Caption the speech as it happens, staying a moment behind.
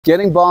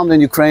Getting bombed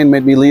in Ukraine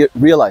made me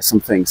realize some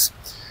things.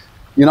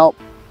 You know,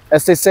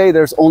 as they say,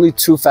 there's only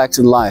two facts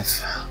in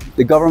life.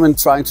 The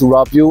government trying to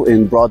rob you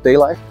in broad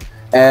daylight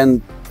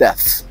and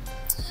death.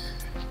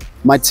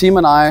 My team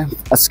and I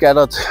are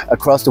scattered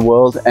across the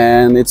world,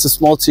 and it's a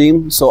small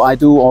team, so I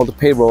do all the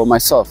payroll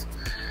myself.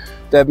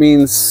 That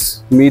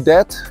means me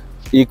dead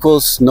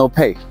equals no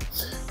pay.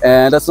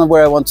 And that's not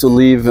where I want to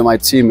leave my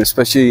team,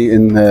 especially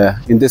in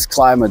this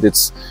climate.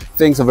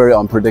 Things are very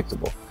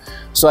unpredictable.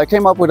 So I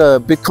came up with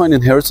a Bitcoin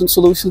inheritance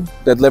solution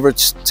that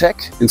leveraged tech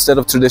instead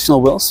of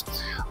traditional wills.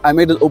 I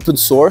made it open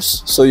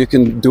source, so you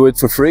can do it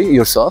for free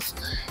yourself,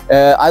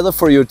 either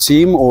for your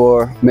team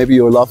or maybe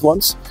your loved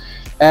ones.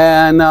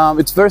 And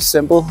it's very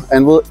simple,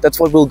 and that's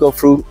what we'll go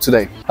through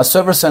today. A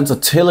server sends a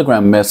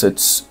Telegram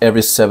message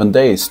every 7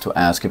 days to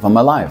ask if I'm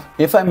alive.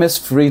 If I miss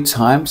 3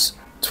 times,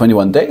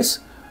 21 days,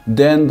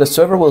 then the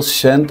server will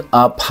send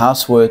a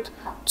password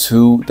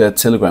to the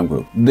Telegram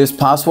group. This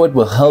password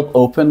will help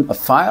open a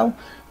file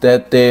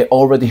that they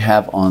already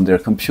have on their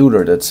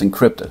computer that's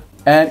encrypted.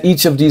 And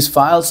each of these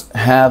files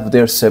have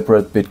their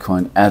separate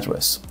Bitcoin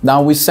address.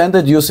 Now we send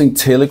it using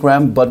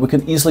Telegram, but we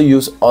can easily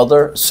use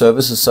other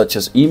services such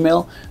as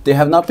email. They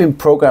have not been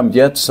programmed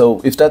yet, so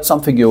if that's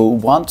something you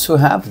want to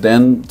have,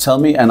 then tell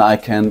me and I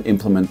can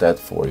implement that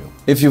for you.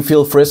 If you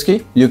feel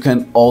frisky, you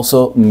can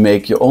also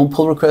make your own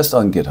pull request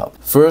on GitHub.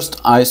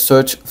 First, I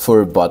search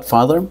for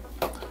Botfather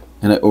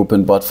and I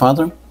open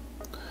Botfather.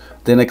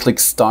 Then I click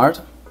Start.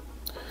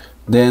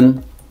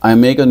 Then I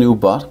make a new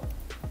bot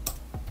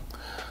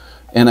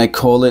and I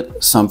call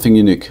it something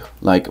unique,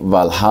 like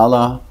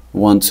Valhalla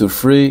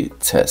 123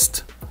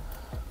 test.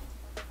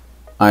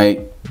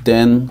 I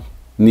then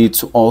need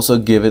to also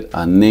give it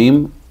a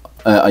name,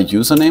 a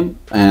username,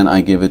 and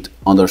I give it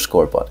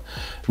 _bot.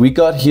 We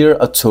got here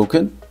a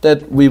token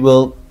that we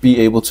will be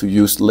able to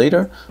use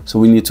later, so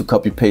we need to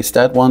copy paste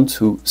that one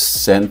to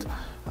send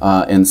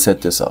and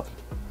set this up.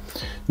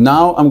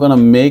 Now I'm gonna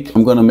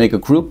make a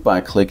group by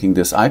clicking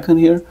this icon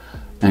here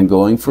and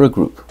going for a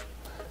group.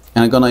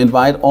 And I'm gonna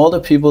invite all the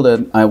people that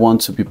I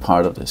want to be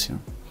part of this here.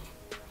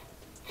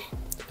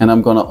 And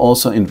I'm gonna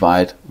also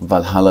invite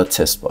Valhalla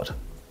testbot.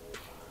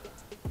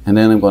 And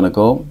then I'm gonna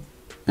go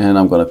and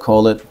I'm gonna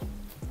call it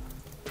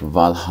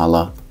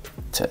Valhalla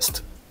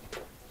test.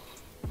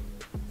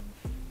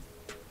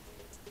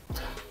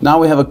 Now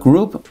we have a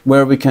group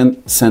where we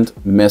can send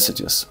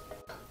messages.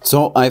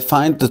 So I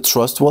find the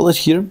Trust wallet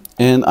here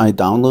and I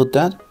download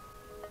that.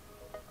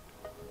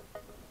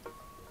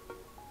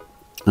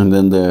 And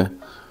then the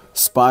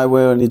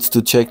spyware needs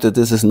to check that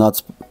this is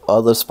not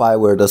other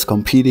spyware that's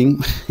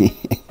competing.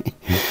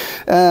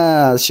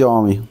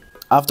 Show me.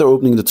 After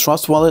opening the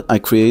Trust wallet, I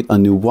create a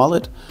new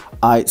wallet.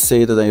 I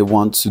say that I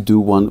want to do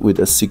one with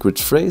a secret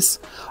phrase.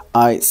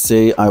 I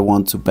say I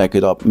want to back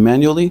it up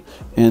manually,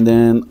 and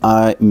then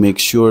I make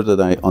sure that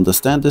I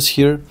understand this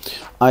here.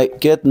 I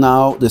get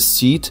now the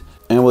seed,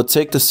 and we'll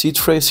take the seed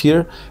phrase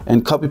here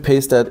and copy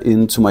paste that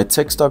into my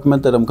text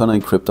document that I'm gonna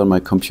encrypt on my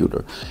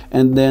computer.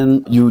 And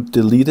then you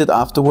delete it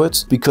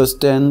afterwards, because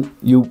then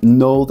you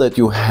know that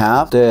you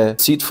have the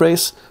seed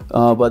phrase,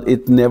 but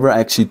it never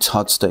actually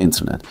touched the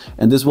internet.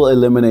 And this will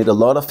eliminate a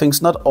lot of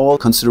things, not all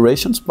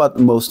considerations, but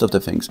most of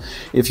the things.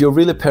 If you're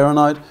really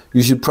paranoid,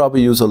 you should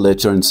probably use a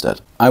ledger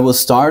instead. I will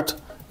start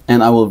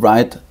and I will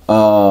write,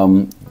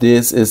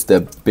 this is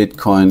the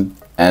Bitcoin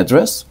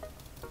address.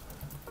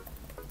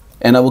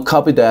 And I will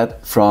copy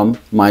that from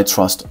my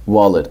Trust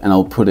wallet and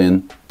I'll put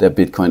in the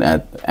Bitcoin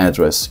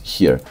address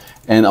here.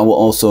 And I will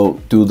also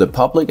do the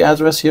public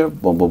address here,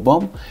 boom, boom,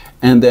 boom.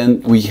 And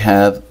then we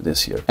have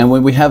this here. And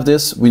when we have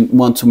this, we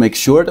want to make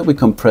sure that we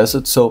compress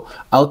it. So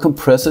I'll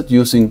compress it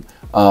using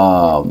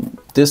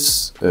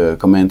this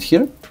command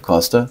here,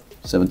 Costa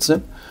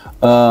 7zip.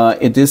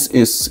 This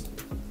is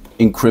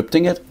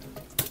encrypting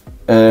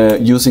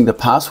it using the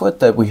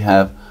password that we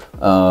have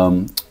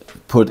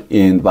put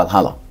in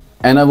Valhalla.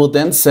 And I will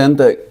then send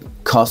the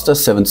Costa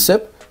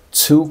 7zip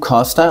to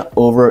Costa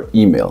over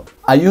email.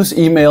 I use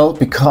email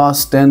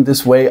because then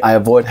this way I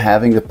avoid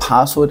having the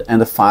password and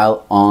the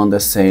file on the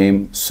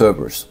same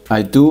servers.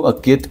 I do a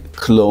git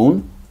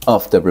clone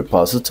of the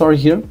repository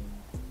here.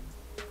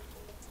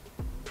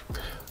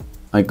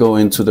 I go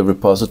into the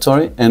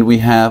repository and we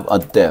have a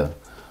dev.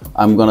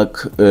 I'm gonna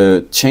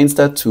change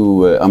that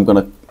to, I'm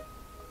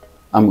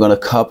gonna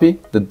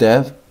copy the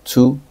dev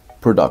to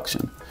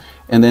production.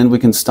 And then we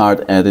can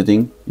start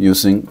editing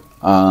using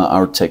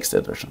our text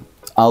editor.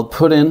 I'll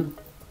put in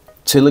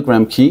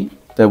Telegram key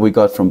that we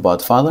got from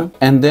Botfather,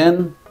 and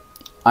then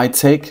I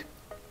take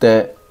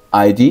the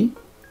ID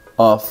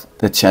of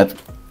the chat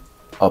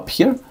up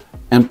here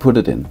and put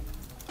it in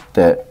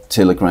the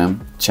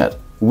Telegram chat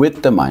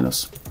with the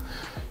minus.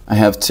 I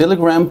have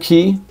Telegram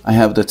key, I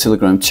have the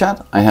Telegram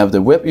chat, I have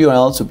the web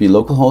URL to be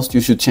localhost.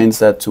 You should change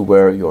that to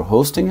where you're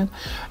hosting it.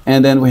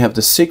 And then we have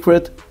the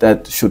secret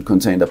that should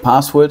contain the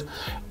password,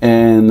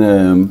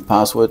 and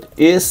password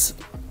is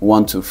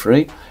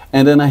 123.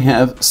 And then I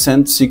have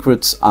send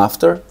secrets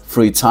after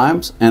 3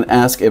 times and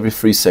ask every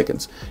 3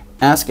 seconds.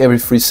 Ask every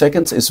 3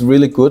 seconds is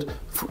really good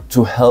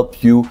to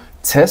help you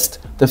test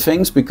the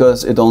things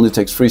because it only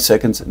takes 3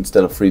 seconds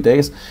instead of 3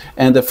 days,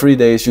 and the 3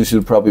 days you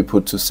should probably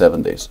put to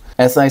 7 days.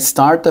 As I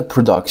start the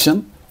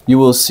production, you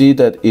will see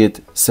that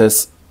it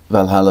says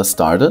Valhalla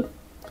started,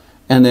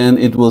 and then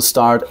it will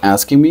start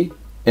asking me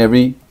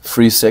every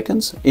 3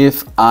 seconds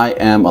if I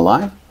am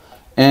alive,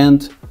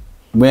 and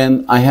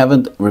when I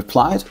haven't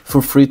replied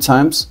for 3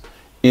 times,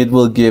 it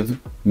will give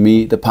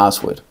me the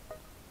password.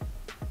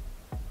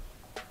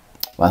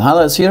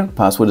 Valhalla is here,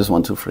 password is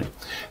 123.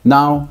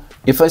 Now,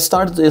 if I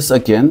start this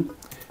again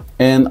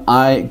and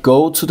I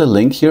go to the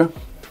link here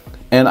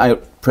and I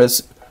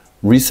press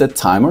reset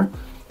timer,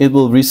 it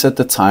will reset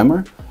the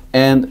timer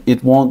and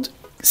it won't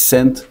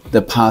send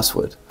the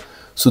password.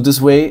 So this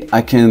way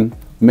I can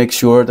make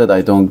sure that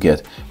I don't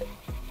get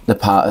the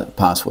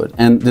password.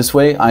 And this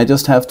way I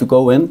just have to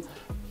go in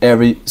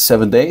every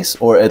 7 days,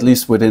 or at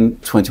least within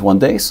 21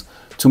 days,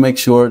 to make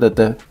sure that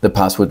the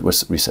password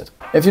was reset.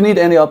 If you need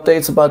any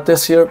updates about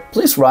this here,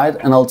 please write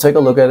and I'll take a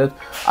look at it.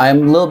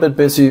 I'm a little bit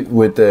busy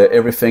with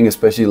everything,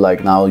 especially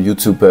like now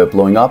YouTube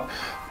blowing up.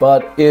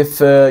 But if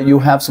you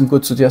have some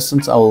good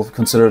suggestions, I will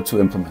consider to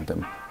implement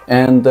them.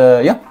 And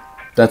yeah,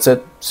 that's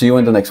it. See you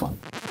in the next one.